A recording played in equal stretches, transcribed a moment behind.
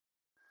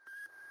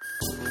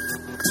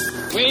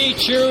We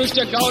choose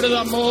to go to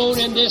the moon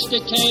in this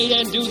decade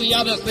and do the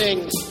other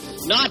things,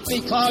 not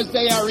because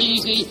they are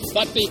easy,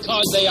 but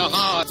because they are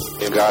hard.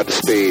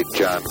 Godspeed,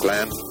 John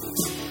Glenn.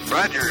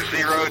 Roger,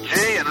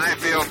 0G, and I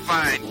feel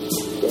fine.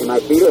 Get my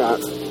feet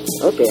out.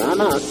 Okay, I'm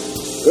out.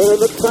 Really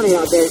looks funny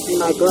out there. See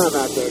my glove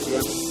out there,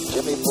 Jim.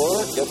 Jimmy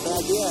Moore, just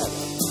back in.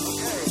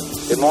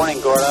 Okay. Good morning,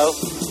 Gordo.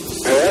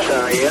 Yes,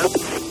 how are you?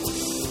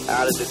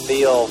 How does it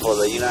feel for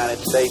the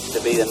United States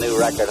to be the new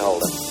record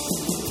holder?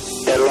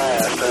 At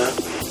last, huh?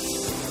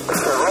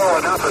 We're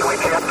rolling up and we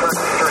can't turn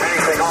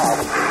anything off.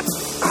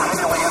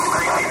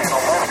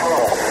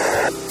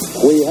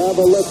 We have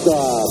a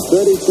liftoff,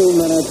 32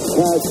 minutes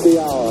past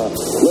the hour.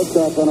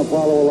 Liftoff on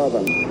Apollo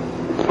 11.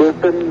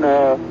 Houston,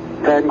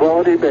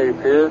 Tranquility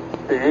Base here.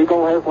 The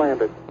Eagle has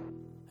landed.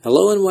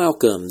 Hello and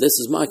welcome. This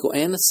is Michael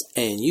Annis,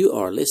 and you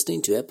are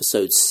listening to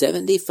episode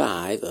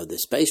 75 of the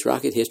Space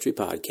Rocket History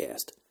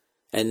Podcast.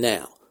 And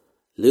now,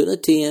 Luna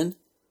 10,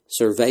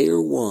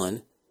 Surveyor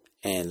 1,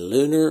 and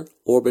Lunar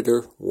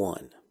Orbiter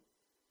 1.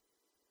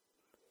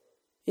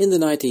 In the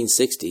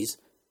 1960s,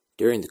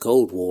 during the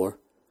Cold War,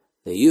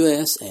 the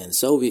U.S. and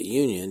Soviet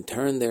Union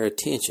turned their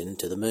attention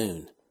to the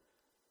moon.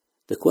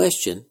 The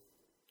question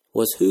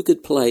was who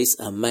could place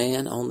a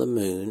man on the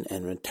moon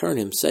and return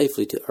him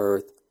safely to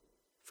Earth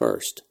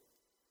first.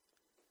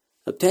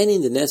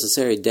 Obtaining the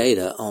necessary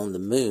data on the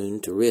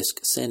moon to risk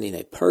sending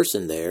a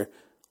person there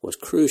was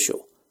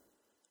crucial.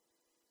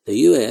 The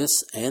U.S.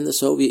 and the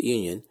Soviet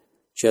Union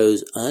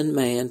chose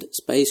unmanned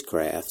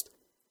spacecraft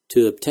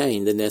to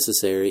obtain the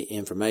necessary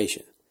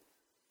information.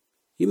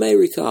 You may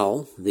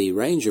recall the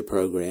Ranger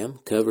program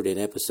covered in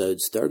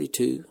episodes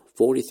 32,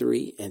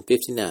 43, and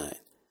 59,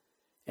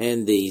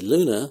 and the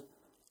Luna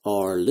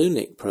or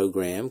Lunik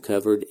program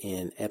covered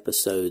in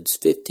episodes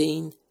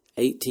 15,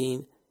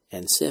 18,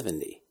 and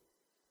 70.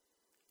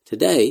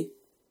 Today,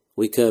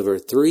 we cover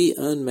 3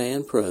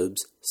 unmanned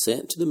probes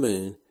sent to the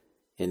moon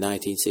in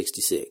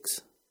 1966.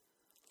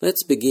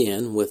 Let's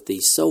begin with the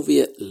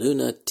Soviet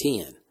Luna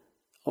 10,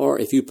 or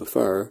if you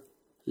prefer,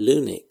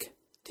 Lunik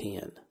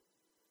 10.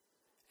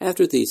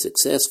 After the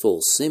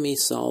successful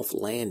semi-soft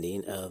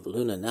landing of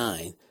Luna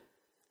 9,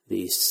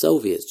 the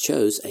Soviets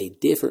chose a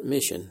different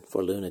mission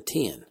for Luna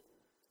 10.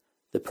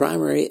 The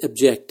primary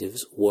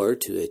objectives were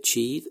to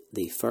achieve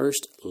the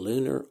first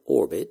lunar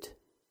orbit,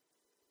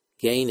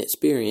 gain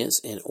experience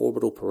in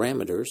orbital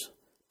parameters,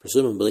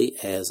 presumably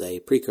as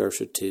a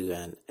precursor to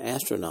an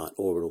astronaut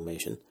orbital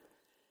mission,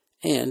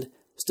 and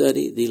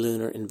study the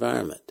lunar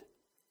environment.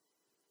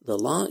 The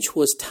launch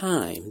was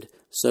timed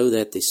so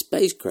that the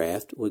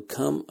spacecraft would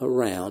come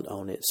around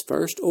on its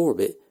first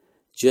orbit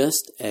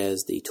just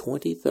as the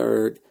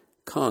 23rd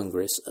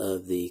Congress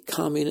of the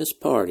Communist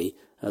Party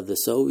of the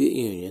Soviet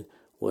Union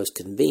was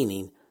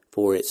convening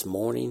for its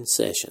morning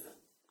session.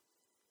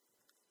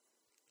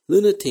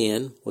 Luna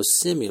 10 was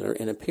similar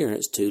in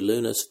appearance to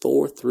Lunas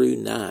 4 through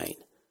 9.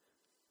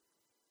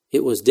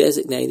 It was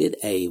designated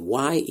a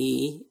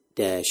YE-6S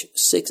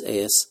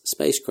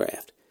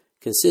spacecraft,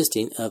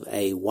 consisting of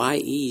a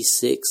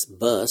YE-6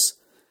 bus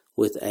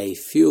with a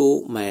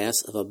fuel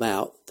mass of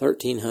about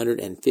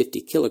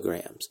 1,350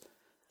 kilograms,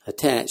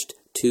 attached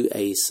to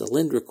a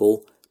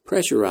cylindrical,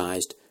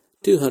 pressurized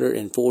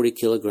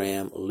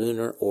 240-kilogram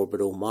lunar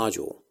orbital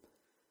module.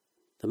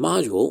 The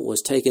module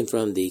was taken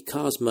from the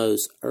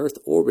Cosmos Earth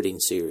Orbiting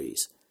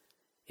Series.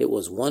 It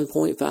was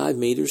 1.5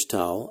 meters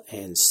tall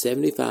and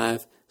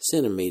 75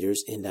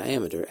 centimeters in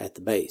diameter at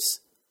the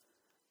base.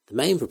 The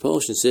main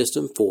propulsion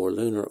system for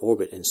lunar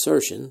orbit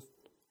insertion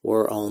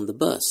were on the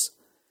bus,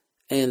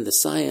 and the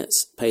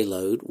science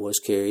payload was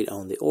carried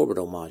on the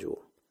orbital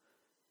module.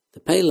 The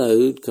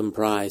payload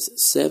comprised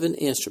 7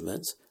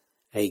 instruments,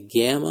 a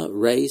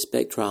gamma-ray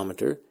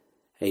spectrometer,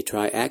 a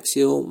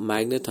triaxial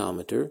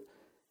magnetometer,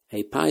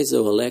 a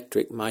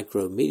piezoelectric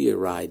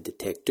micrometeorite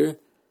detector,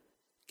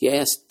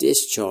 gas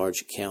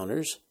discharge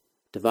counters,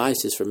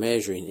 devices for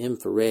measuring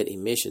infrared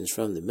emissions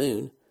from the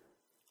moon,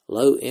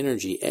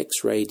 low-energy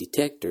X-ray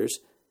detectors,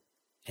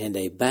 and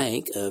a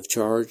bank of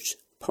charged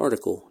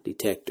particle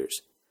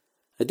detectors.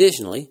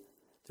 Additionally,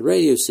 the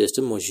radio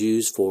system was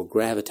used for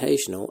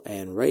gravitational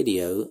and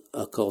radio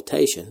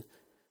occultation,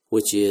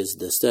 which is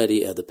the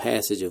study of the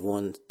passage of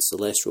one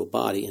celestial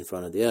body in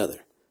front of the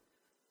other.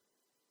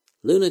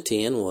 Luna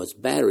 10 was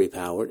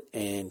battery-powered,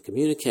 and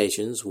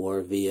communications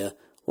were via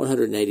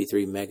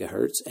 183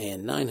 MHz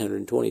and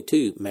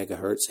 922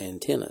 MHz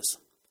antennas.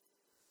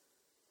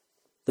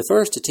 The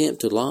first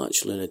attempt to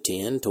launch Luna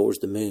 10 towards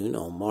the moon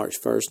on March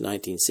 1,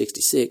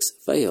 1966,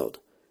 failed.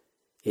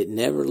 It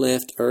never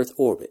left Earth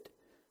orbit,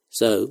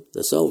 so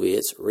the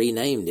Soviets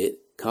renamed it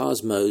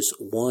Cosmos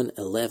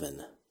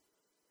 111.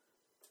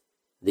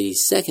 The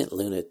second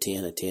Luna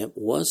 10 attempt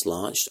was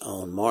launched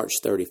on March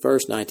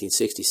 31,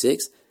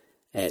 1966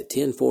 at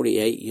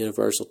 10:48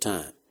 Universal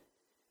Time.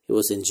 It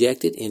was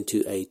injected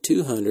into a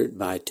 200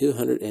 by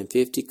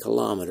 250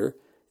 kilometer,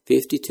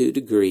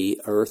 52-degree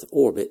Earth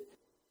orbit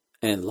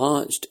and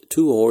launched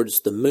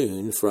towards the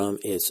moon from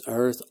its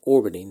Earth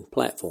orbiting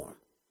platform.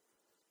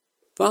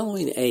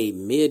 Following a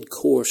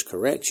mid-course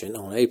correction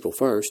on April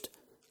 1st,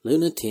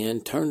 Luna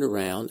 10 turned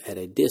around at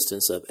a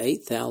distance of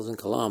 8,000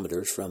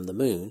 kilometers from the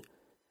Moon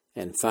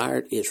and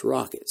fired its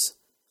rockets.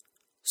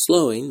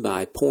 Slowing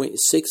by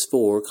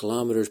 0.64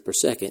 kilometers per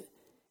second,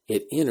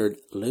 it entered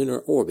lunar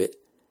orbit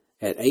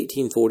at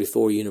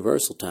 1844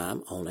 Universal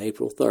Time on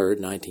April 3,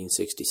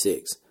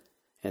 1966,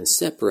 and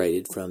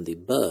separated from the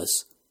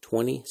bus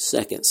 20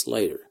 seconds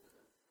later.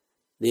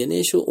 The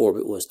initial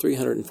orbit was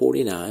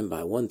 349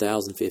 by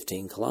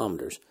 1,015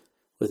 kilometers,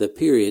 with a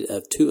period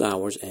of 2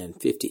 hours and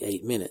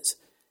 58 minutes,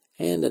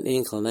 and an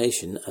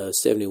inclination of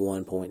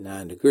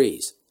 71.9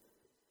 degrees.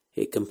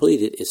 It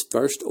completed its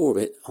first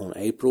orbit on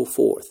April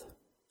 4th.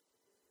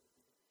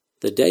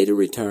 The data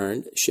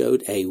returned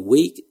showed a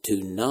weak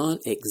to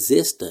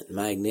non-existent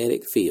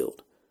magnetic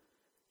field,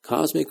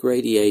 cosmic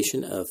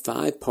radiation of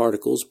 5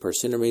 particles per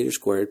centimeter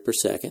squared per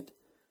second,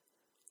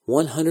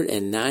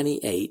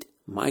 198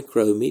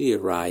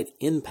 micrometeorite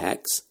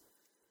impacts,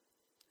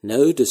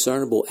 no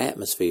discernible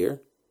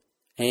atmosphere,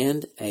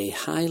 and a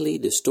highly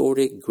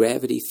distorted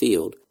gravity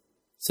field,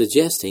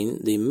 suggesting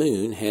the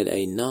Moon had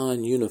a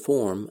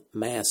non-uniform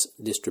mass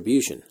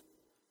distribution.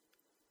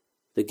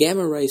 The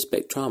gamma-ray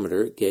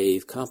spectrometer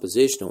gave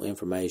compositional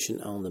information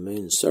on the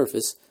Moon's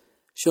surface,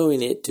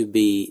 showing it to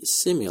be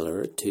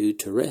similar to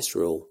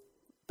terrestrial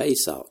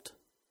basalt.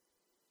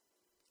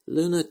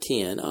 Luna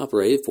 10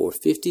 operated for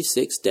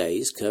 56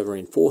 days,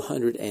 covering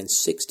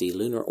 460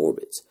 lunar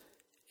orbits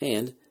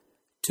and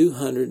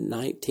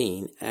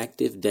 219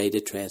 active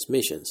data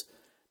transmissions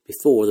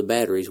before the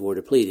batteries were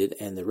depleted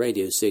and the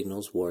radio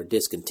signals were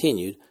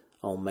discontinued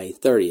on May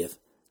 30th,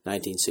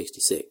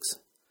 1966.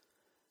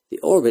 The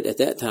orbit at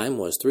that time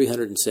was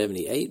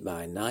 378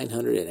 by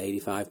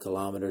 985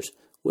 kilometers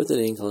with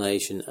an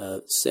inclination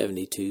of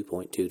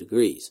 72.2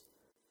 degrees.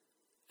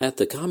 At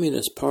the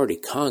Communist Party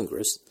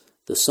Congress,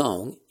 the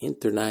song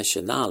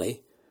Internationale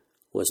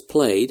was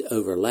played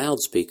over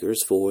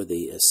loudspeakers for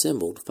the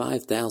assembled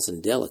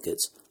 5,000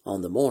 delegates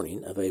on the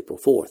morning of April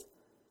 4th,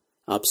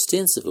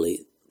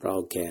 ostensibly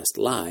broadcast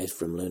live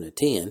from Luna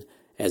 10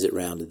 as it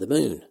rounded the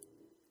Moon.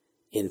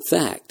 In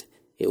fact,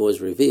 it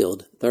was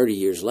revealed 30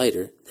 years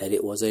later that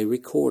it was a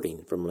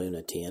recording from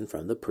Luna 10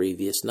 from the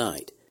previous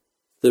night.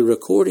 The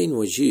recording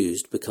was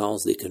used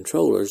because the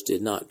controllers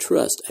did not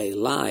trust a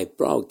live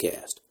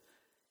broadcast,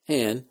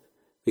 and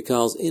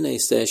because in a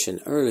session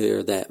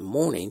earlier that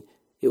morning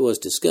it was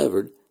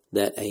discovered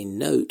that a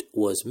note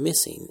was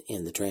missing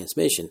in the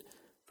transmission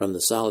from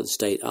the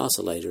solid-state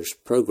oscillators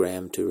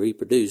programmed to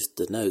reproduce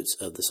the notes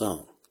of the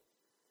song.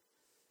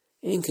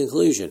 In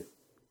conclusion,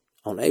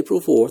 on April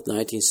 4,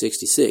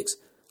 1966,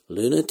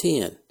 Luna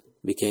 10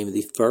 became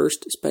the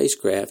first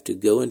spacecraft to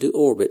go into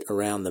orbit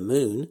around the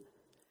Moon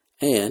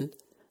and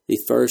the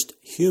first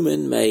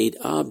human-made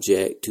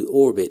object to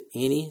orbit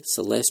any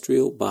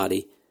celestial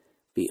body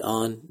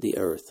beyond the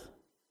Earth.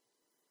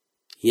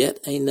 Yet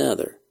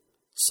another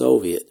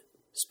Soviet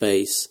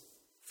space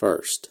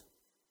first.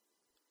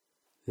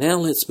 Now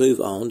let's move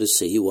on to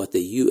see what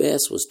the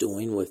U.S. was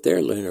doing with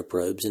their lunar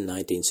probes in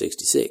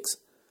 1966.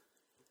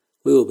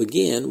 We will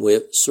begin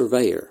with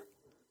Surveyor.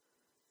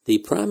 The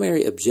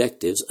primary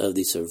objectives of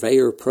the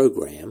Surveyor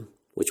program,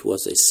 which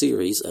was a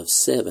series of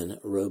 7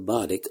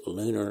 robotic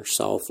lunar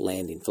soft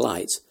landing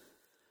flights,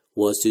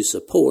 was to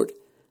support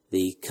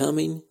the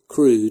coming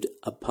crewed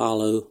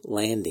Apollo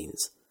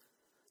landings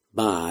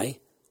by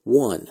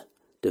 1.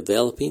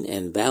 Developing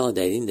and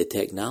validating the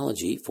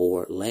technology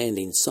for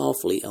landing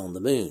softly on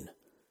the Moon,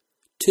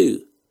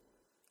 2.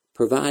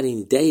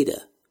 Providing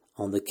data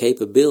on the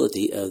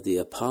capability of the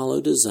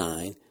Apollo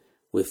design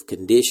with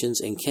conditions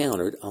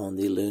encountered on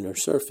the lunar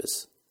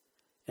surface,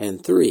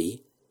 and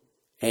 3.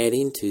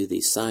 Adding to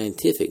the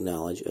scientific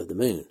knowledge of the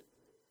Moon.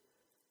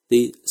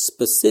 The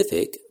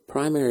specific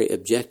primary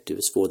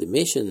objectives for the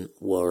mission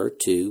were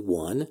to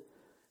 1.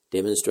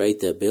 Demonstrate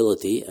the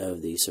ability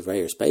of the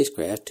Surveyor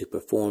spacecraft to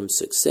perform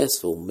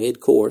successful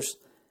mid-course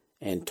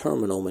and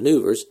terminal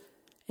maneuvers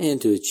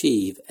and to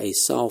achieve a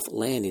soft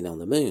landing on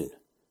the Moon.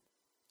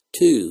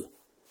 2.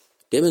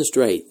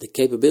 Demonstrate the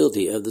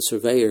capability of the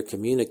Surveyor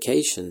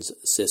communications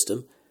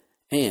system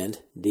and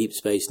Deep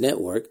Space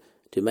Network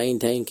to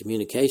maintain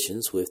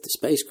communications with the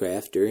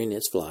spacecraft during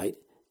its flight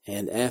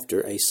and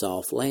after a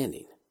soft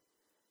landing.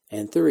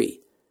 And 3.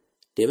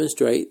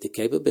 Demonstrate the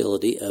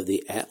capability of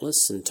the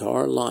Atlas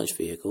Centaur launch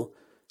vehicle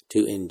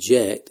to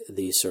inject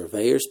the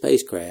Surveyor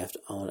spacecraft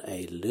on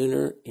a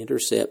lunar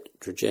intercept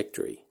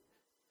trajectory.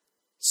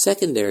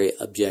 Secondary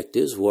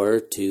objectives were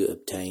to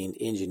obtain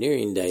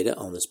engineering data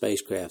on the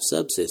spacecraft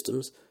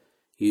subsystems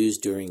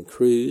used during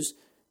cruise,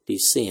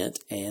 descent,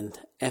 and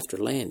after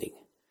landing.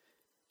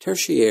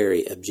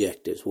 Tertiary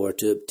objectives were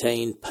to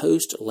obtain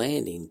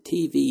post-landing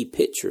TV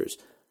pictures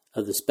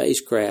of the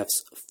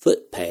spacecraft's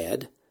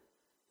footpad,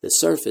 the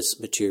surface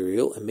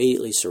material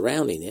immediately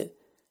surrounding it,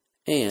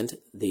 and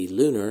the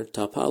lunar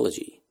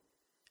topology,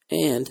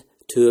 and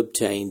to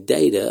obtain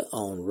data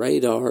on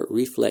radar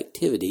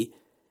reflectivity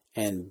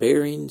and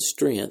bearing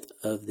strength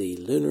of the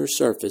lunar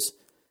surface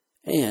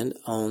and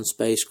on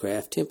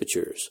spacecraft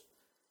temperatures.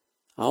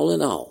 All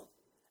in all,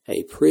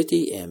 a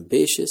pretty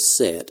ambitious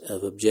set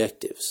of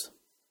objectives.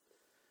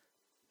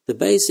 The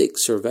basic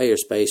Surveyor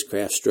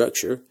spacecraft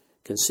structure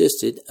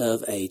consisted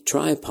of a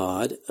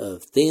tripod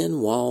of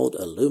thin-walled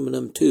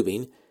aluminum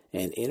tubing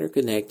and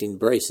interconnecting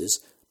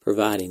braces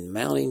providing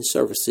mounting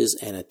surfaces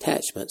and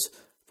attachments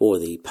for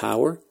the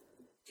power,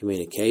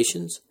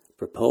 communications,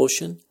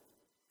 propulsion,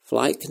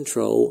 flight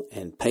control,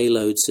 and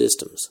payload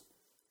systems.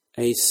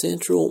 A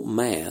central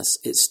mass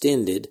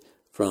extended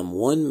from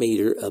 1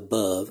 meter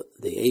above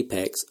the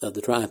apex of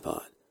the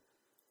tripod.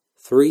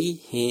 3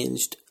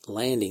 hinged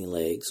landing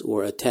legs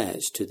were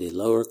attached to the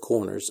lower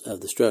corners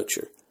of the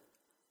structure.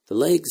 The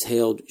legs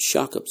held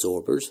shock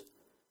absorbers,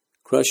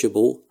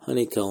 crushable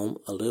honeycomb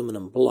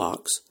aluminum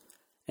blocks,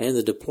 and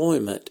the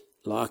deployment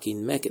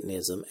locking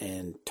mechanism,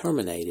 and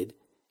terminated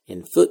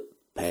in foot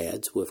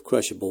pads with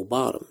crushable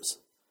bottoms.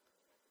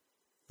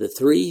 The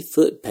 3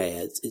 foot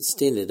pads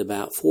extended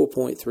about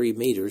 4.3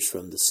 meters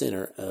from the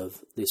center of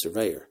the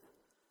Surveyor.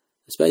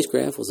 The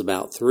spacecraft was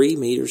about 3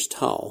 meters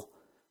tall.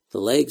 The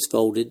legs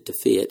folded to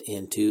fit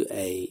into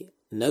a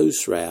nose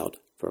shroud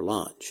for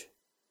launch.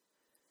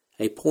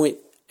 A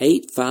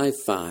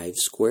 .855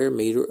 square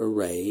meter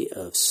array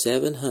of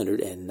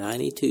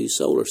 792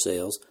 solar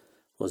cells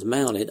was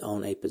mounted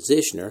on a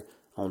positioner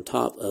on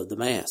top of the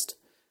mast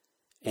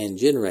and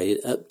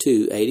generated up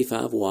to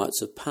 85 watts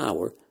of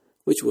power,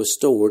 which was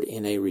stored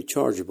in a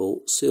rechargeable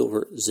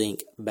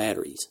silver-zinc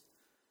batteries.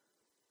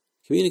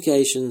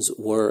 Communications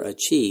were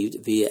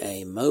achieved via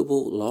a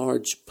mobile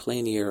large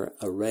planar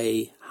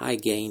array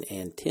high-gain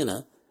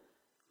antenna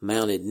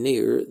mounted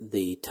near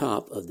the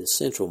top of the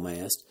central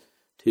mast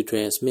to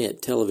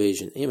transmit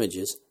television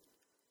images,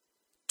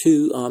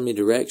 2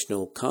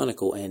 omnidirectional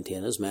conical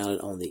antennas mounted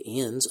on the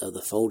ends of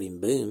the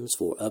folding booms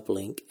for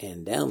uplink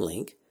and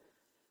downlink,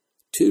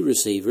 2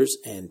 receivers,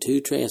 and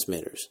 2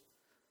 transmitters.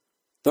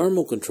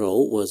 Thermal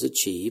control was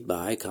achieved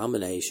by a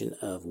combination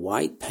of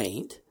white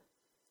paint,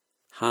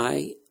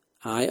 high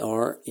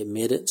IR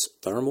emittance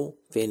thermal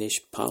finish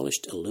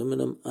polished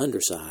aluminum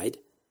underside,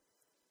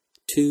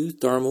 2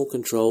 thermal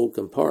controlled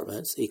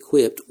compartments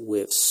equipped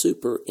with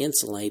super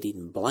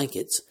insulating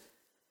blankets,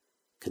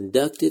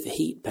 conductive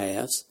heat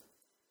paths,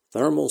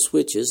 thermal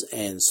switches,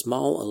 and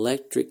small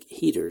electric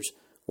heaters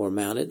were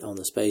mounted on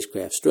the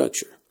spacecraft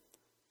structure.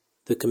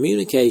 The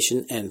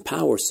communication and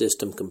power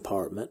system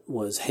compartment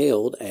was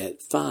held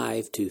at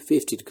 5 to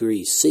 50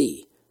 degrees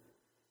C.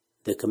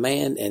 The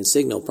command and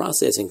signal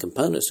processing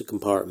components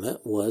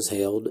compartment was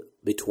held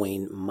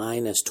between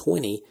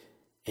 -20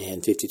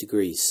 and 50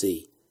 degrees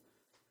C.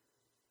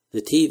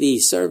 The TV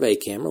survey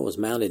camera was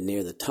mounted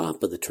near the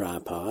top of the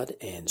tripod,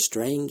 and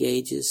strain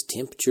gauges,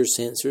 temperature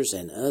sensors,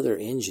 and other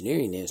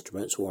engineering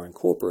instruments were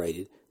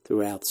incorporated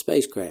throughout the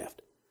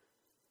spacecraft.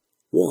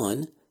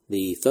 One,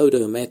 the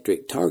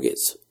photometric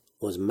targets,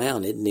 was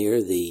mounted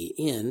near the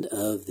end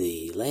of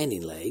the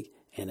landing leg,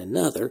 and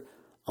another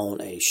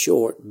on a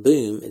short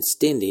boom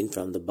extending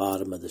from the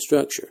bottom of the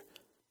structure.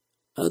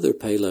 Other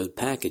payload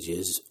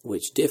packages,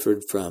 which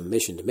differed from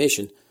mission to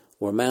mission,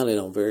 were mounted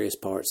on various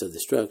parts of the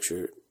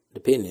structure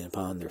depending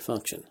upon their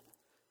function.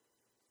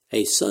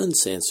 A sun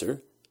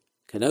sensor,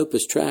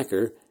 Canopus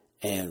tracker,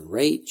 and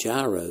rate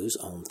gyros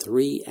on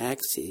 3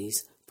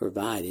 axes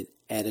provided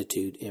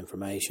attitude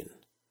information.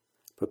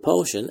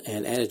 Propulsion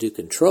and attitude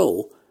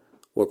control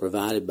were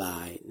provided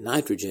by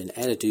nitrogen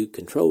attitude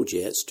control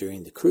jets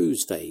during the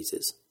cruise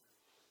phases.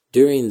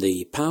 During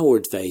the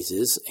powered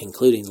phases,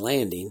 including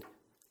landing,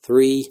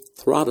 3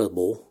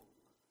 throttleable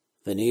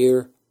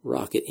Vernier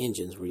rocket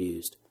engines were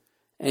used,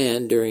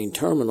 and during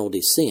terminal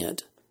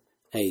descent,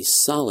 a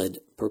solid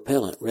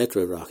propellant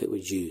retro rocket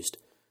was used.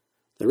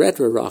 The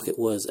retro rocket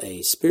was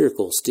a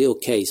spherical steel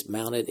case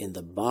mounted in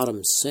the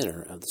bottom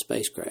center of the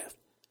spacecraft.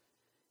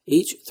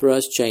 Each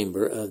thrust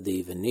chamber of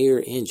the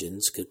Vernier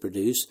engines could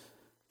produce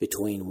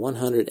between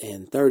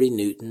 130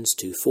 newtons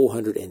to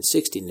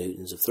 460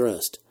 newtons of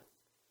thrust,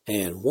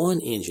 and one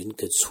engine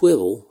could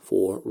swivel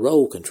for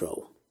roll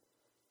control.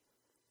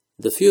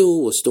 The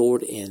fuel was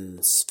stored in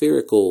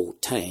spherical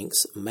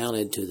tanks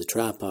mounted to the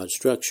tripod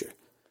structure.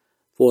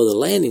 For the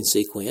landing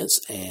sequence,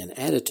 an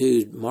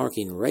attitude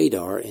marking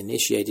radar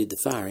initiated the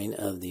firing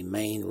of the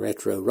main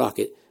retro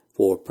rocket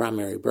for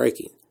primary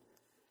braking.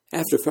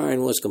 After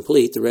firing was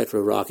complete, the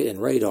retro rocket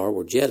and radar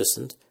were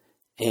jettisoned,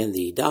 and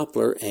the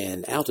Doppler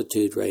and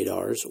altitude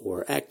radars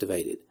were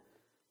activated.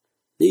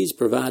 These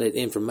provided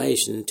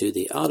information to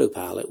the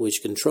autopilot,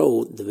 which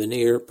controlled the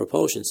Vernier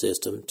propulsion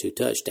system to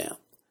touchdown.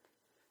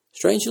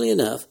 Strangely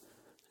enough,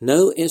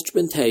 no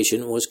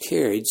instrumentation was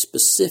carried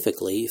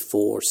specifically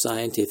for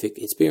scientific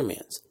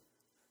experiments,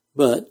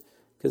 but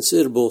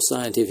considerable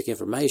scientific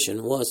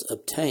information was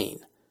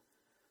obtained.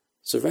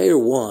 Surveyor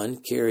 1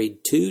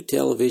 carried 2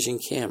 television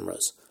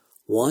cameras,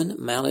 one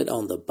mounted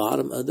on the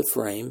bottom of the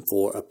frame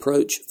for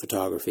approach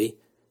photography,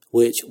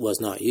 which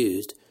was not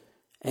used,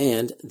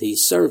 and the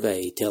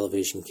survey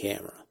television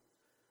camera.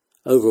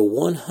 Over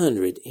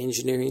 100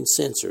 engineering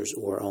sensors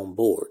were on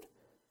board.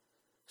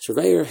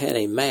 Surveyor had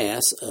a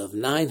mass of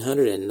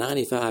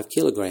 995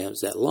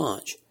 kilograms at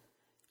launch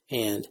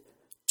and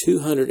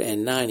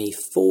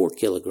 294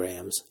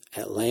 kilograms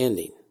at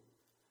landing.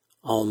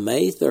 On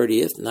May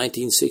 30th,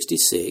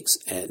 1966,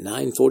 at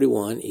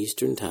 9:41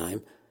 Eastern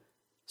Time,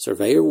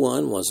 Surveyor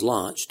 1 was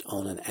launched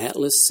on an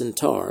Atlas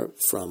Centaur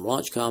from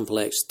Launch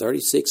Complex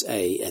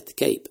 36A at the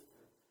Cape.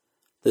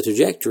 The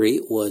trajectory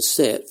was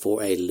set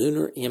for a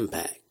lunar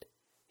impact.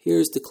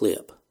 Here's the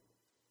clip.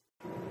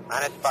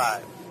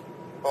 -5,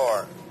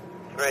 4,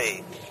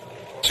 3,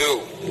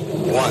 2,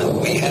 1.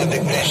 We have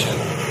ignition.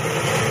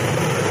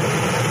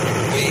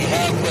 We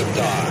have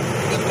liftoff.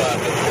 Liftoff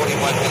at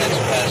 41 minutes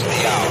past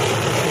the hour.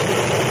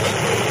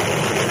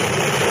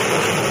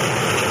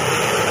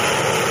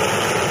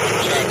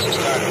 Charts are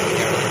starting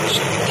here at the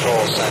Mission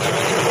Control Center.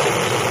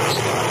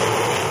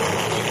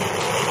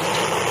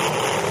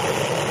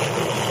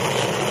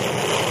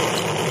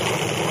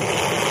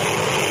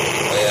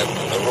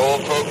 The roll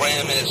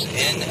program is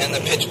in and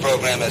the pitch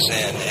program is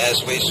in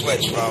as we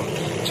switch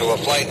to a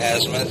flight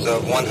azimuth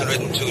of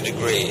 102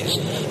 degrees.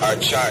 Our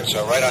charts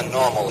are right on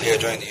normal here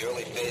during the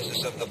early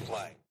phases of the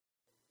flight.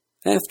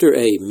 After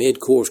a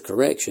mid-course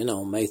correction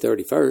on May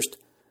 31st,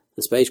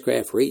 the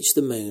spacecraft reached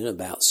the moon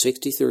about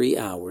 63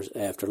 hours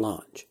after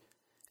launch.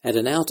 At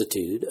an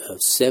altitude of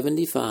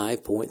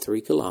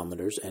 75.3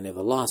 kilometers and a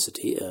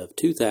velocity of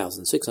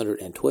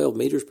 2,612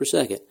 meters per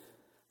second,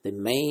 the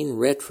main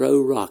retro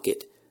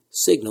rocket,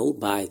 signaled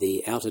by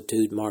the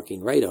altitude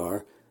marking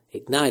radar,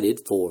 ignited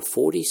for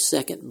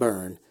 40-second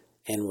burn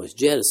and was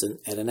jettisoned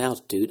at an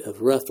altitude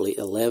of roughly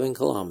 11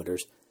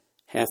 kilometers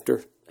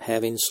after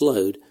having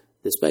slowed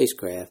the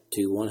spacecraft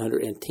to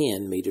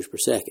 110 meters per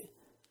second.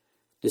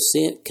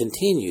 Descent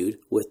continued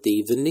with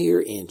the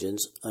Vernier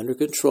engines under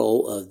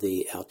control of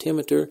the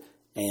altimeter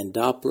and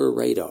Doppler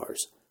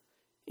radars.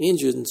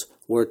 Engines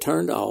were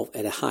turned off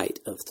at a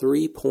height of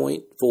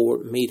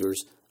 3.4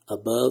 meters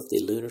above the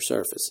lunar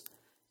surface,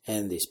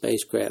 and the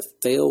spacecraft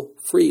fell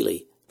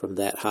freely from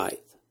that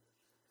height.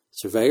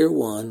 Surveyor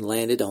 1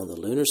 landed on the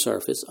lunar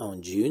surface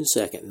on June 2,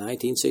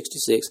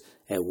 1966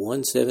 at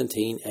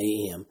 1:17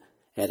 a.m.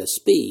 at a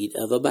speed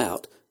of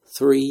about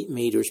 3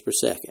 meters per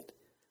second.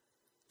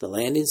 The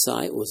landing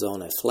site was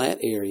on a flat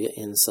area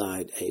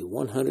inside a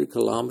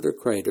 100-kilometer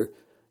crater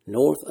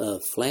north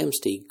of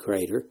Flamsteed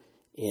Crater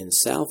in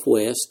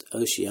southwest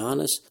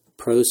Oceanus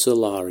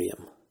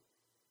Procellarum.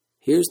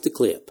 Here's the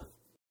clip.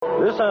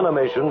 This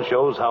animation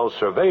shows how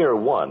Surveyor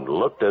 1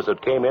 looked as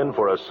it came in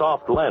for a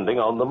soft landing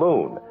on the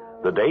moon.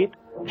 The date,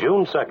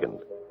 June 2nd.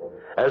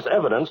 As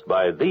evidenced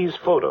by these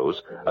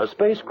photos, a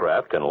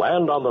spacecraft can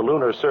land on the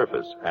lunar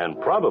surface, and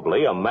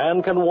probably a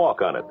man can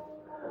walk on it.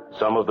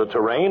 Some of the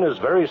terrain is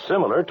very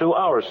similar to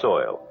our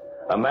soil.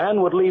 A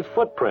man would leave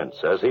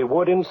footprints as he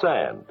would in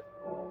sand.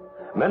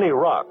 Many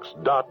rocks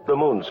dot the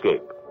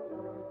moonscape.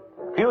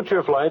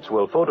 Future flights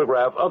will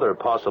photograph other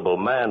possible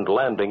manned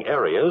landing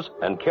areas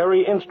and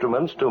carry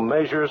instruments to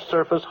measure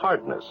surface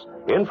hardness,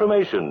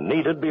 information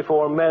needed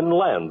before men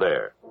land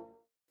there.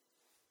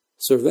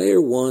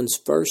 Surveyor 1's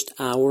first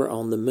hour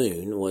on the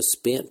moon was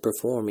spent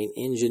performing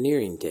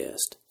engineering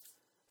tests.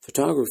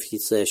 Photography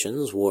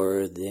sessions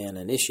were then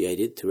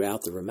initiated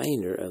throughout the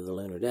remainder of the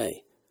lunar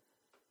day.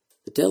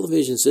 The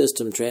television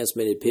system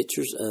transmitted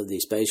pictures of the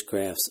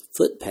spacecraft's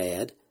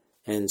footpad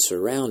and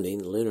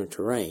surrounding lunar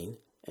terrain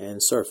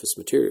and surface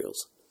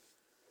materials.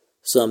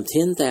 Some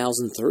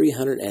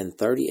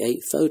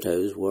 10,338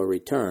 photos were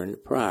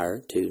returned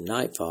prior to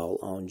nightfall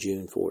on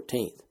June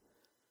 14th.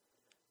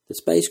 The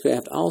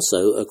spacecraft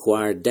also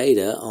acquired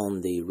data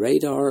on the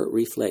radar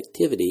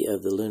reflectivity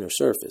of the lunar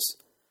surface,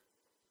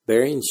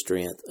 bearing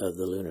strength of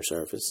the lunar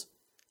surface,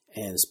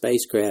 and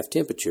spacecraft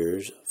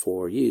temperatures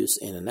for use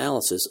in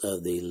analysis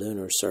of the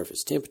lunar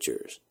surface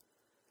temperatures.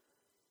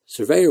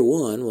 Surveyor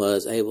 1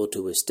 was able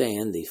to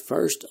withstand the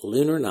first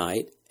lunar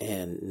night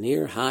and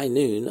near high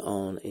noon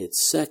on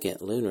its second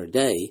lunar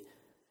day,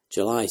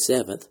 July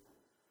 7th.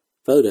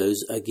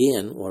 Photos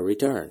again were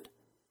returned.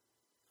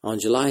 On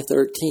July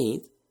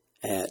 13th,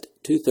 at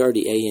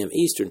 2:30 a.m.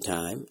 Eastern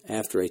Time,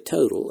 after a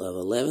total of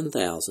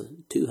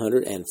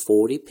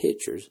 11,240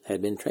 pictures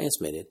had been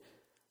transmitted,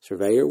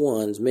 Surveyor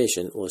 1's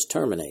mission was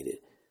terminated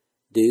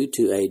due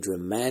to a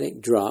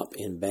dramatic drop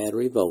in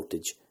battery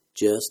voltage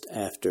just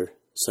after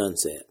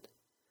sunset.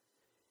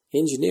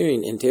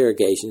 Engineering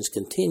interrogations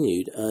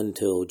continued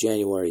until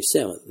January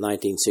 7,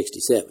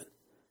 1967.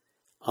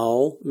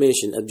 All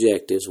mission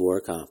objectives were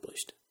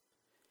accomplished.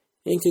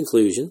 In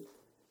conclusion,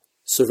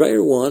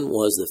 Surveyor 1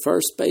 was the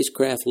first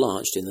spacecraft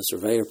launched in the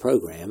Surveyor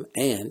program,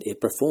 and it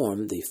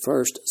performed the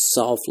first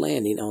soft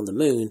landing on the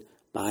moon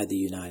by the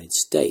United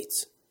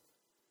States.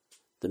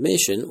 The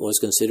mission was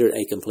considered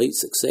a complete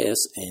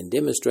success and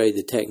demonstrated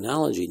the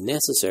technology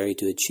necessary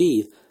to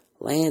achieve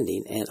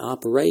landing and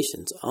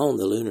operations on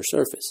the lunar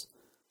surface.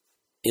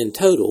 In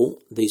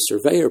total, the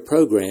Surveyor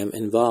program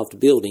involved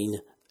building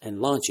and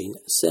launching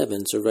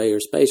 7 Surveyor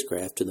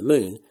spacecraft to the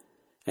moon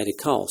at a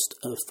cost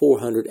of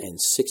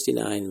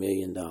 $469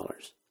 million.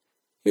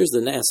 Here's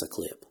the NASA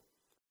clip.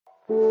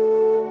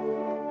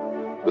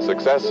 The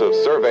success of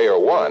Surveyor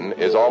 1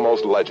 is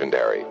almost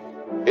legendary.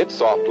 It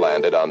soft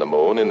landed on the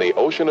moon in the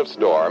Ocean of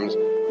Storms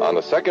on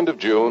the 2nd of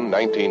June,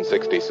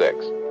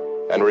 1966.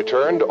 and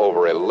returned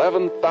over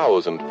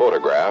 11,000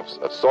 photographs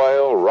of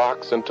soil,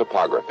 rocks, and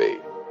topography.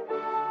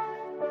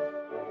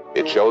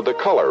 It showed the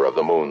color of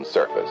the moon's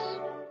surface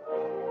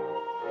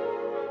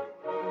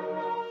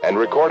and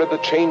recorded the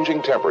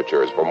changing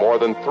temperatures for more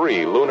than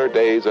 3 lunar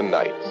days and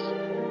nights.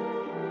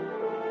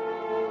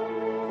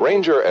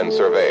 Ranger and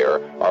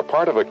Surveyor are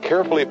part of a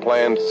carefully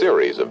planned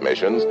series of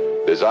missions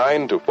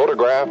designed to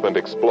photograph and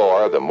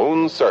explore the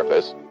moon's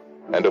surface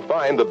and to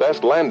find the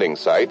best landing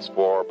sites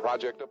for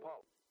Project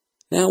Apollo.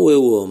 Now we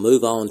will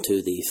move on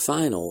to the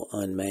final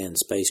unmanned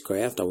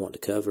spacecraft I want to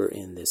cover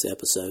in this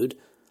episode,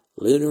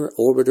 Lunar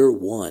Orbiter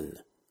 1.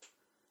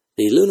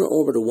 The Lunar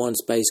Orbiter 1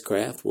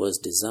 spacecraft was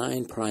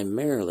designed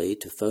primarily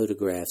to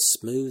photograph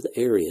smooth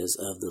areas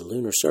of the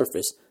lunar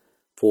surface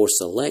for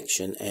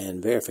selection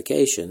and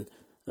verification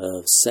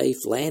of safe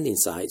landing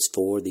sites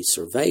for the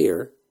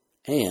Surveyor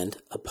and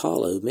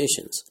Apollo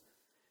missions.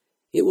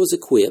 It was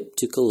equipped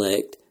to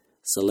collect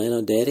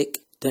selenoidetic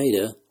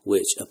data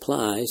which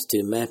applies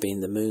to mapping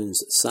the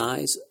moon's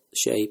size,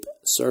 shape,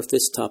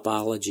 surface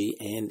topology,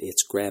 and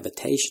its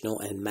gravitational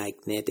and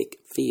magnetic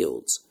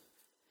fields.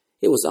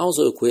 It was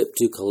also equipped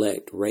to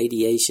collect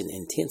radiation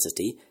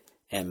intensity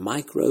and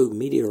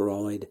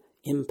micrometeoroid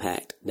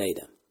impact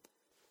data.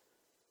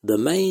 The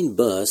main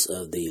bus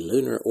of the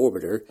lunar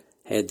orbiter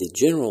had the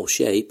general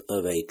shape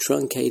of a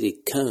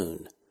truncated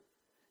cone.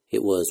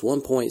 It was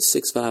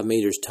 1.65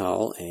 meters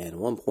tall and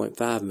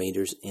 1.5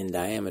 meters in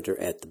diameter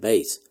at the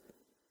base.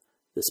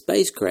 The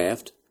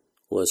spacecraft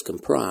was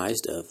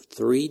comprised of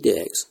 3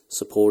 decks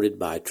supported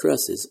by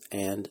trusses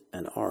and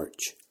an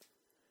arch.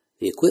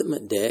 The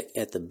equipment deck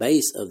at the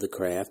base of the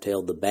craft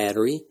held the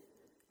battery,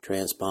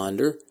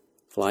 transponder,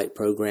 flight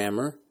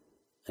programmer,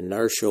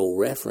 inertial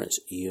reference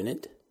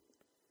unit,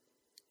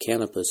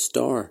 Canopus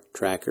star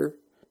tracker,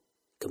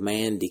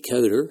 command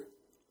decoder,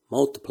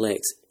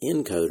 multiplex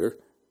encoder,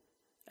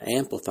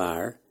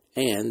 amplifier,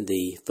 and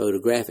the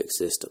photographic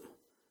system.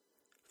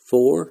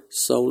 4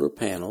 solar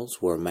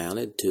panels were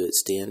mounted to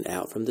extend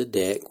out from the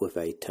deck with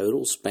a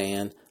total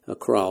span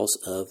across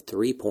of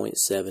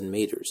 3.7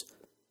 meters.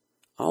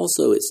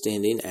 Also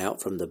extending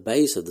out from the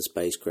base of the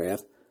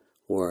spacecraft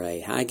were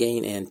a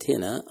high-gain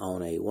antenna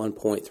on a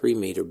 1.3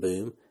 meter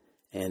boom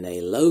and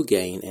a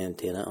low-gain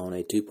antenna on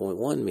a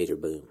 2.1 meter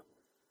boom.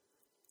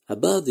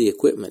 Above the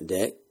equipment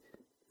deck,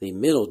 the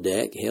middle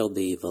deck held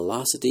the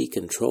velocity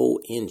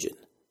control engine,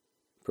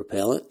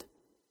 propellant,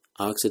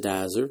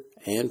 oxidizer,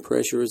 and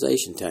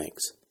pressurization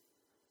tanks,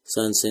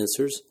 sun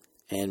sensors,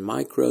 and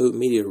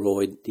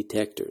micrometeoroid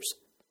detectors.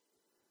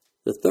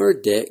 The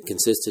third deck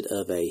consisted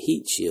of a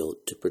heat shield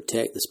to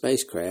protect the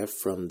spacecraft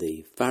from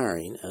the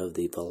firing of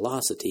the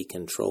velocity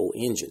control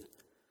engine.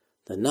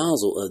 The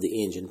nozzle of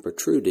the engine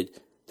protruded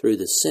through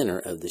the center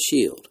of the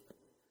shield.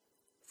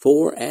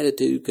 4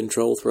 attitude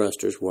control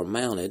thrusters were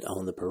mounted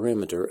on the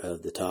perimeter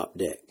of the top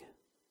deck.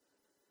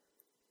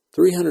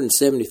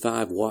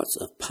 375 watts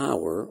of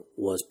power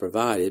was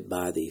provided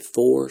by the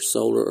 4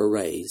 solar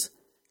arrays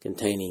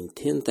containing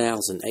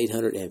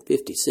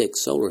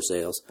 10,856 solar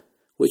cells,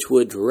 which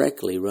would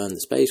directly run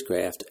the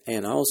spacecraft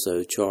and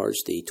also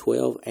charge the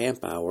 12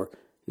 amp-hour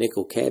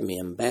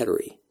nickel-cadmium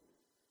battery.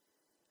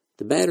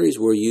 The batteries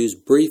were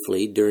used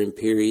briefly during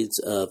periods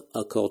of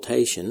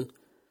occultation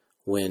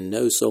when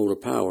no solar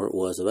power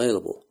was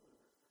available.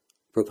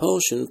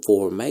 Propulsion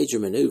for major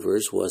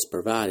maneuvers was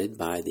provided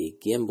by the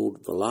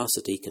gimbaled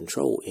velocity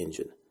control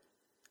engine,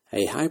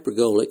 a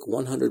hypergolic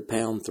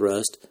 100-pound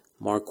thrust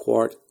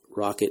Marquardt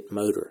rocket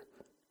motor.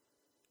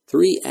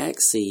 3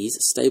 axes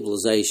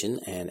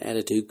stabilization and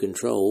attitude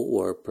control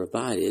were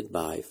provided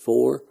by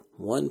 4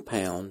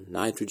 1-pound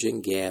nitrogen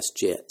gas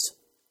jets.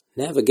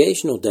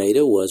 Navigational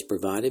data was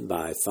provided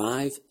by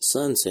 5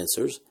 sun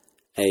sensors,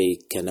 a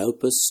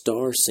Canopus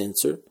star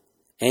sensor,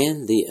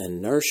 and the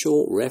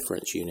inertial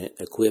reference unit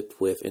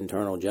equipped with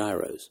internal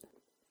gyros.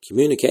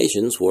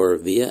 Communications were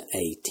via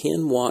a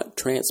 10-watt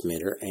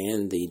transmitter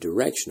and the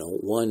directional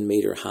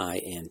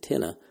 1-meter-high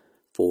antenna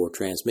for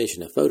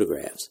transmission of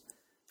photographs,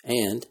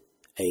 and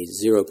a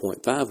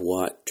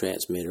 0.5-watt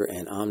transmitter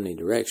and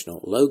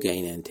omnidirectional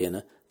low-gain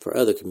antenna for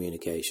other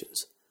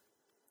communications.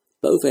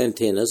 Both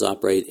antennas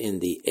operate in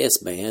the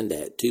S-band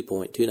at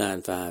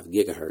 2.295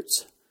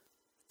 GHz.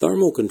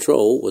 Thermal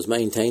control was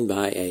maintained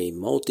by a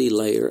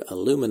multi-layer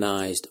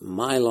aluminized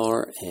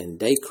mylar and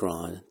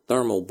Dacron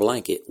thermal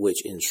blanket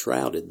which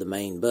enshrouded the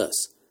main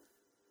bus.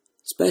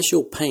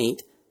 Special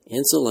paint,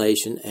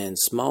 insulation, and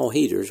small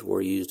heaters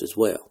were used as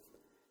well.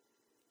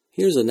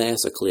 Here's a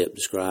NASA clip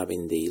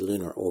describing the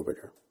lunar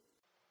orbiter.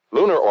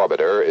 Lunar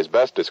Orbiter is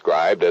best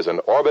described as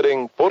an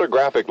orbiting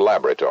photographic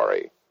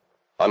laboratory.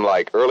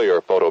 Unlike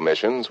earlier photo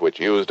missions which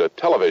used a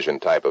television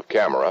type of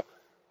camera,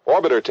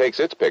 Orbiter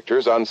takes its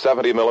pictures on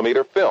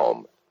 70mm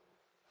film.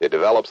 It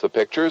develops the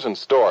pictures and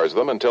stores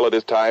them until it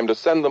is time to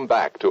send them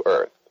back to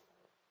Earth.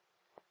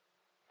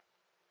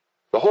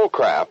 The whole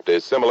craft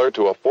is similar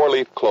to a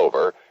 4-leaf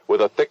clover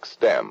with a thick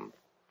stem.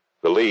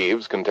 The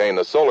leaves contain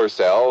the solar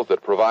cells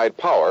that provide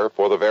power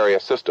for the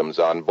various systems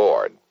on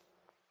board.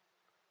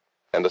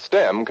 And the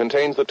stem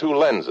contains the 2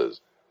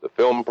 lenses, the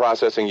film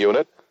processing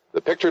unit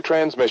the picture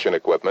transmission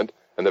equipment,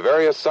 and the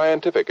various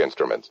scientific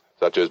instruments,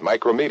 such as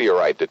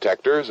micrometeorite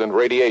detectors and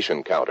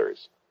radiation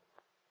counters.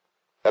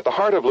 At the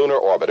heart of Lunar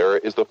Orbiter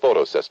is the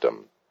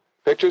photosystem.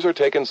 Pictures are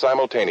taken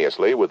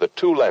simultaneously with the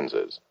two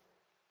lenses,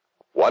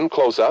 one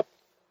close-up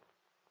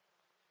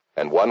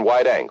and one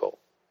wide angle.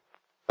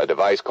 A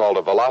device called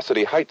a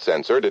velocity height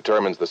sensor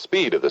determines the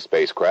speed of the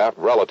spacecraft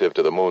relative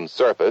to the moon's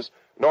surface,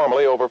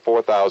 normally over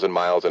 4,000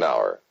 miles an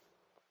hour.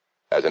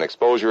 As an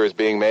exposure is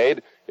being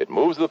made, it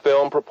moves the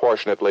film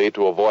proportionately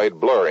to avoid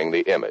blurring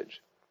the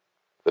image.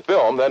 The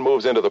film then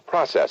moves into the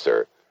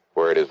processor,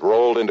 where it is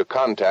rolled into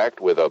contact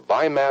with a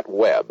bimat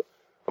web,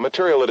 a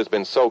material that has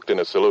been soaked in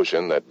a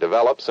solution that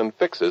develops and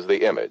fixes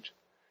the image.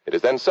 It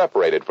is then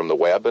separated from the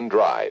web and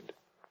dried.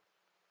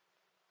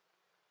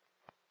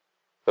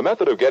 The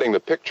method of getting the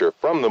picture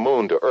from the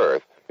moon to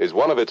Earth is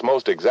one of its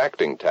most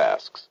exacting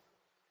tasks.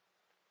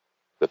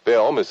 The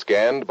film is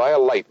scanned by a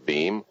light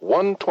beam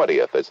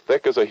 1/20th as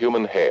thick as a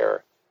human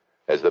hair.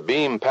 As the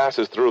beam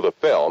passes through the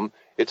film,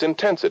 its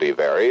intensity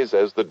varies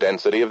as the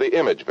density of the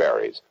image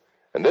varies,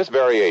 and this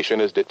variation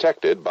is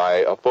detected by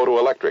a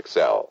photoelectric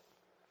cell.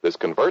 This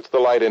converts the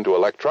light into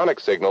electronic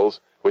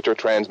signals which are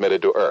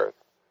transmitted to Earth.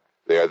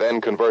 They are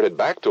then converted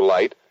back to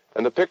light,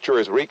 and the picture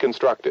is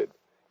reconstructed.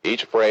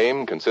 Each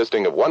frame,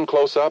 consisting of one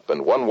close-up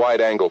and one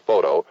wide-angle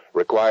photo,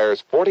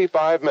 requires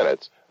 45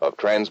 minutes of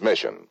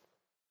transmission.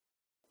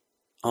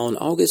 On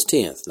August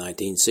 10,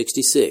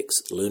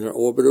 1966, Lunar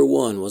Orbiter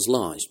 1 was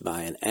launched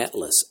by an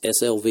Atlas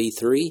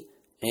SLV-3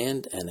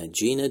 and an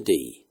Agena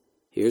D.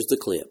 Here's the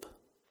clip.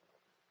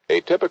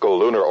 A typical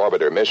Lunar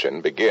Orbiter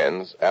mission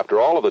begins, after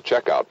all of the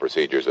checkout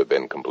procedures have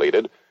been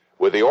completed,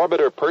 with the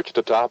orbiter perched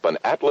atop an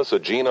Atlas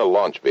Agena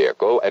launch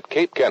vehicle at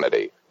Cape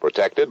Kennedy,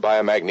 protected by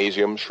a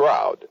magnesium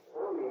shroud.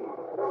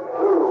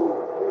 2,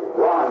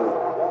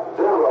 1,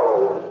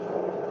 0.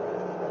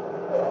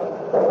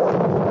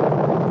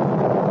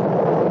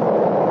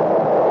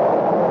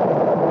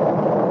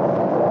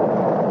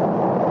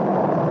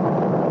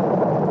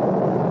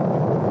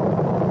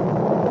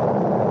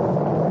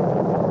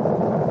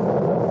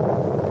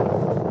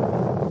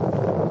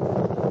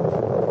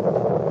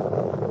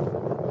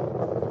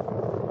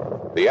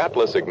 The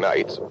Atlas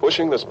ignites,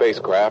 pushing the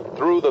spacecraft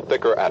through the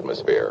thicker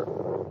atmosphere.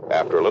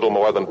 After a little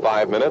more than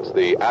 5 minutes,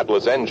 the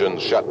Atlas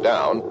engines shut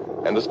down,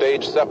 and the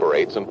stage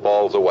separates and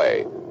falls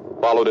away,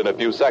 followed in a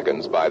few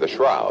seconds by the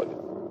shroud.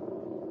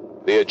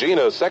 The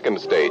Agena's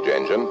second stage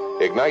engine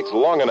ignites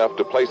long enough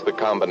to place the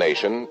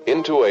combination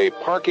into a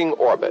parking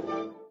orbit.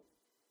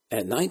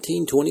 At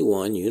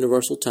 1921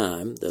 Universal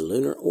Time, the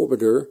Lunar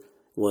Orbiter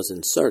was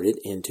inserted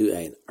into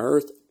an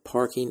Earth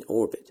parking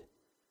orbit.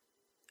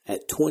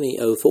 At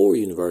 2004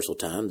 Universal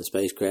Time, the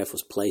spacecraft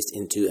was placed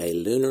into a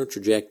lunar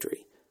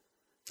trajectory.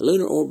 The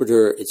Lunar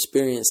Orbiter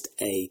experienced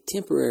a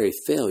temporary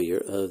failure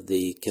of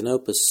the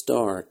Canopus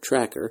star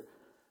tracker,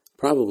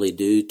 probably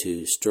due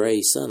to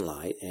stray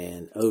sunlight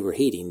and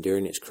overheating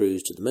during its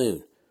cruise to the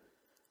moon.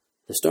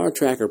 The star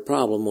tracker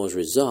problem was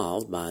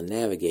resolved by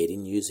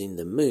navigating using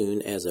the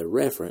moon as a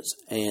reference,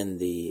 and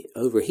the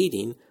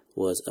overheating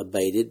was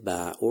abated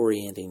by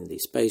orienting the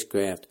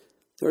spacecraft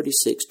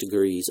 36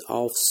 degrees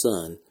off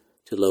sun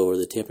to lower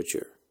the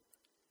temperature.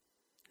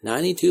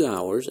 92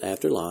 hours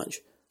after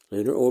launch,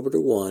 Lunar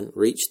Orbiter 1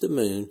 reached the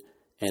moon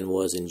and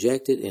was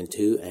injected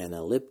into an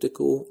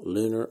elliptical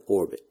lunar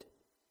orbit.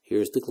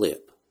 Here's the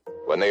clip.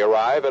 When they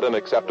arrive at an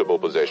acceptable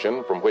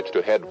position from which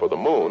to head for the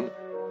moon,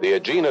 the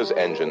Agena's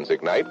engines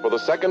ignite for the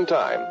second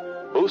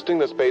time, boosting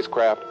the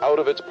spacecraft out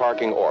of its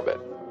parking orbit.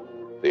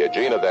 The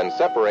Agena then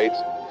separates,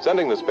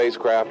 sending the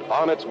spacecraft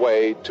on its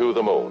way to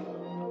the moon.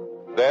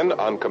 Then,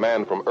 on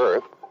command from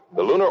Earth,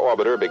 the Lunar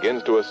Orbiter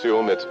begins to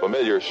assume its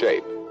familiar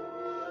shape.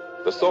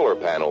 The solar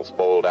panels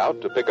fold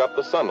out to pick up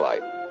the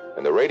sunlight,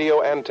 and the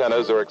radio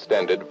antennas are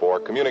extended for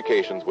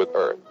communications with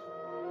Earth.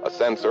 A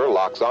sensor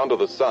locks onto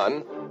the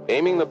sun,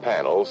 aiming the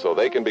panels so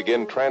they can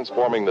begin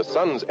transforming the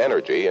sun's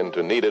energy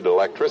into needed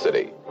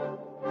electricity.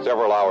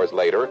 Several hours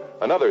later,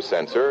 another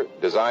sensor,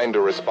 designed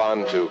to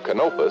respond to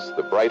Canopus,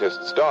 the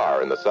brightest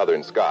star in the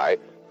southern sky,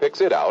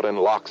 picks it out and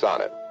locks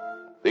on it.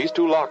 These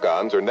two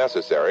lock-ons are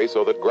necessary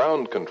so that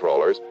ground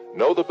controllers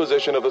know the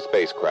position of the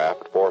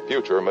spacecraft for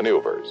future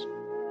maneuvers.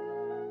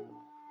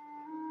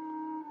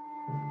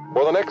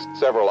 For the next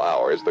several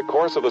hours, the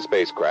course of the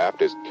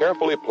spacecraft is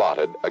carefully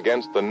plotted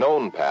against the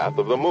known path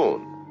of the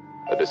moon.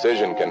 A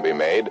decision can be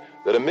made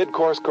that a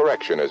mid-course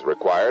correction is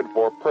required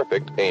for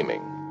perfect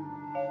aiming.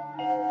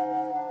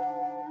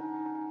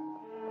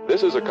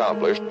 This is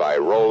accomplished by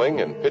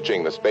rolling and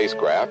pitching the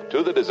spacecraft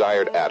to the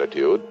desired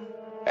attitude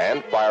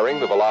and firing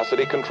the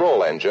velocity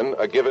control engine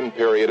a given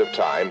period of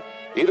time,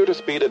 either to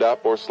speed it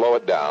up or slow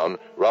it down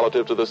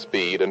relative to the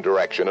speed and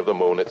direction of the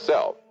moon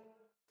itself.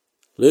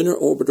 Lunar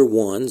Orbiter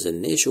 1's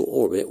initial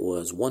orbit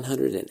was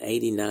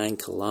 189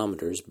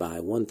 kilometers by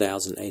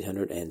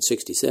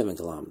 1,867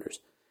 kilometers,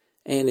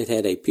 and it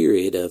had a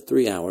period of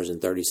 3 hours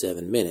and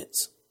 37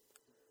 minutes.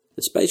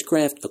 The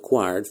spacecraft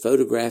acquired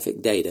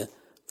photographic data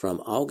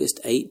from August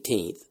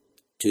 18th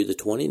to the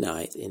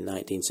 29th in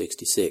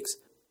 1966,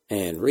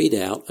 and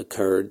readout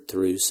occurred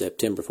through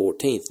September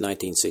 14,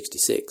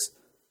 1966.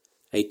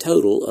 A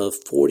total of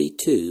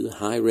 42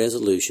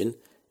 high-resolution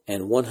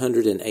and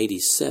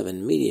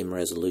 187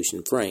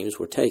 medium-resolution frames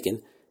were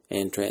taken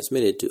and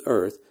transmitted to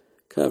Earth,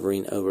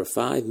 covering over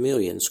 5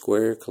 million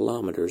square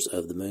kilometers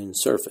of the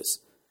Moon's surface.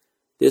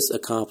 This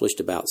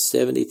accomplished about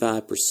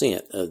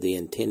 75% of the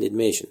intended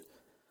mission,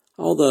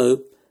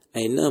 although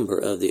a number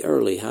of the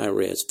early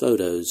high-res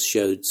photos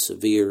showed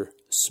severe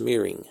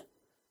smearing.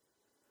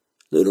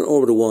 Lunar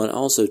Orbiter 1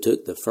 also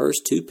took the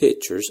first 2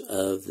 pictures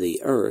of the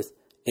Earth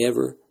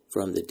ever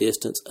from the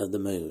distance of the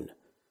Moon.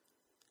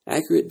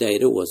 Accurate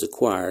data was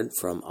acquired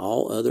from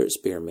all other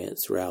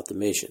experiments throughout the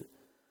mission.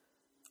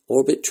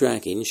 Orbit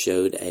tracking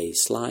showed a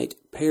slight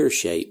pear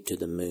shape to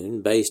the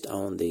Moon based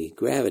on the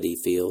gravity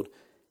field,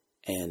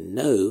 and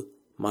no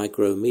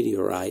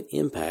micrometeorite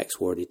impacts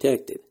were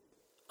detected.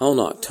 On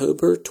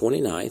October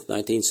 29,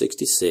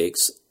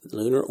 1966,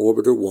 Lunar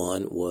Orbiter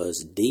 1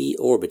 was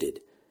deorbited,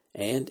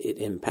 and it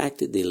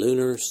impacted the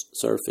lunar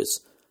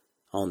surface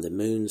on the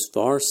Moon's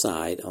far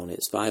side on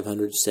its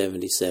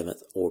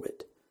 577th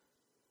orbit.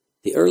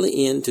 The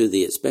early end to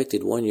the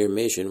expected one-year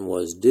mission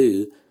was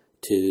due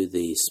to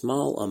the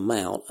small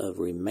amount of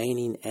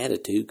remaining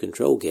attitude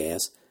control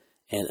gas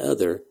and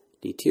other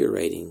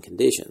deteriorating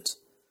conditions.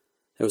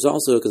 There was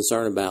also a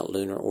concern about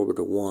Lunar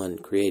Orbiter 1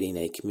 creating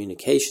a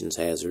communications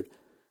hazard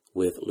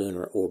with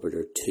Lunar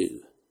Orbiter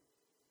 2.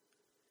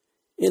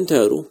 In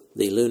total,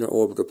 the Lunar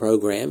Orbiter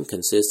program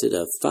consisted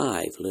of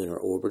 5 lunar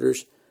orbiters,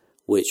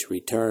 which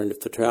returned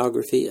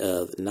photography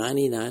of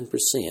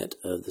 99%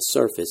 of the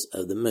surface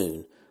of the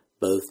Moon,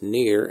 both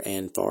near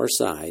and far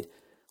side,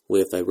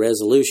 with a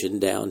resolution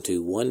down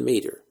to 1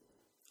 meter.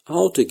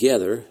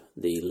 Altogether,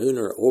 the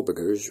lunar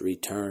orbiters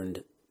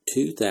returned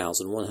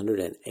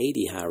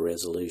 2,180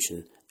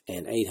 high-resolution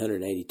and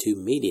 882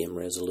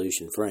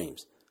 medium-resolution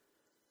frames.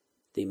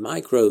 The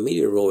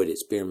micrometeoroid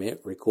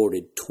experiment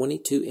recorded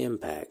 22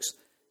 impacts,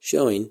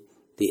 showing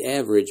the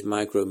average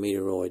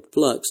micrometeoroid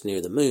flux near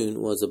the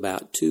Moon was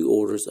about 2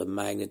 orders of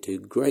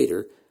magnitude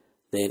greater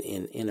than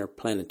in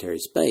interplanetary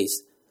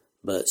space,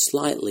 but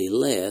slightly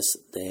less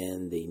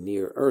than the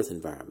near-Earth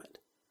environment.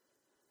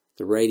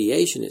 The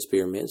radiation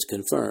experiments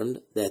confirmed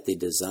that the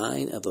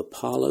design of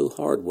Apollo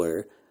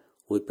hardware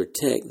would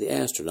protect the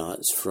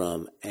astronauts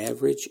from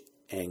average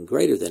and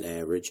greater than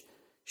average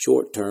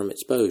short-term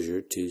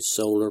exposure to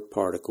solar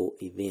particle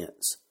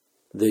events.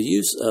 The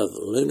use of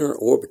lunar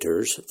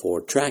orbiters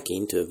for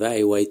tracking to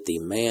evaluate the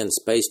Manned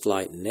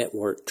Spaceflight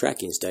Network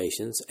tracking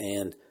stations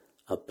and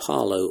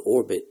Apollo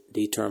Orbit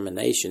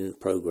Determination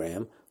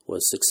Program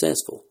was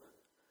successful,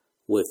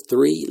 with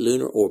 3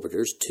 lunar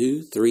orbiters,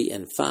 2, 3,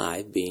 and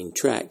 5 being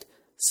tracked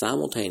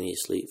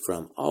simultaneously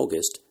from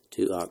August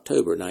to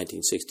October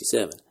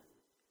 1967.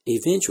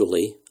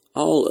 Eventually,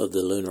 all of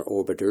the lunar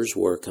orbiters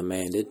were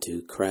commanded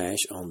to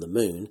crash on the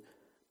Moon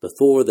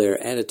before their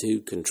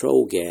attitude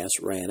control gas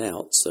ran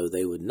out, so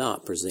they would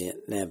not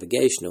present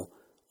navigational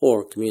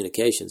or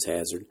communications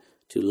hazard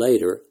to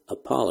later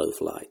Apollo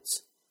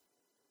flights.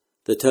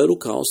 The total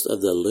cost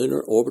of the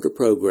Lunar Orbiter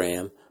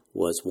program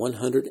was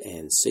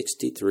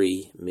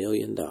 $163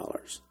 million.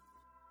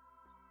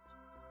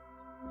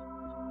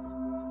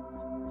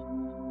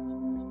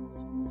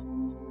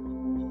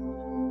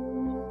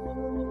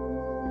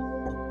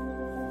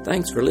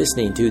 Thanks for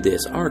listening to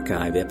this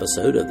archive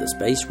episode of the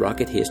Space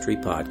Rocket History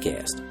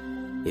Podcast.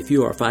 If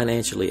you are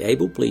financially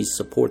able, please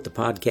support the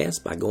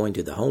podcast by going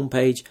to the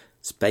homepage,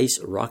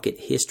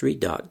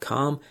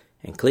 spacerockethistory.com,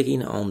 and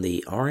clicking on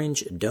the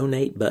orange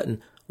Donate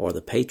button or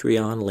the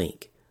Patreon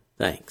link.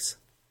 Thanks.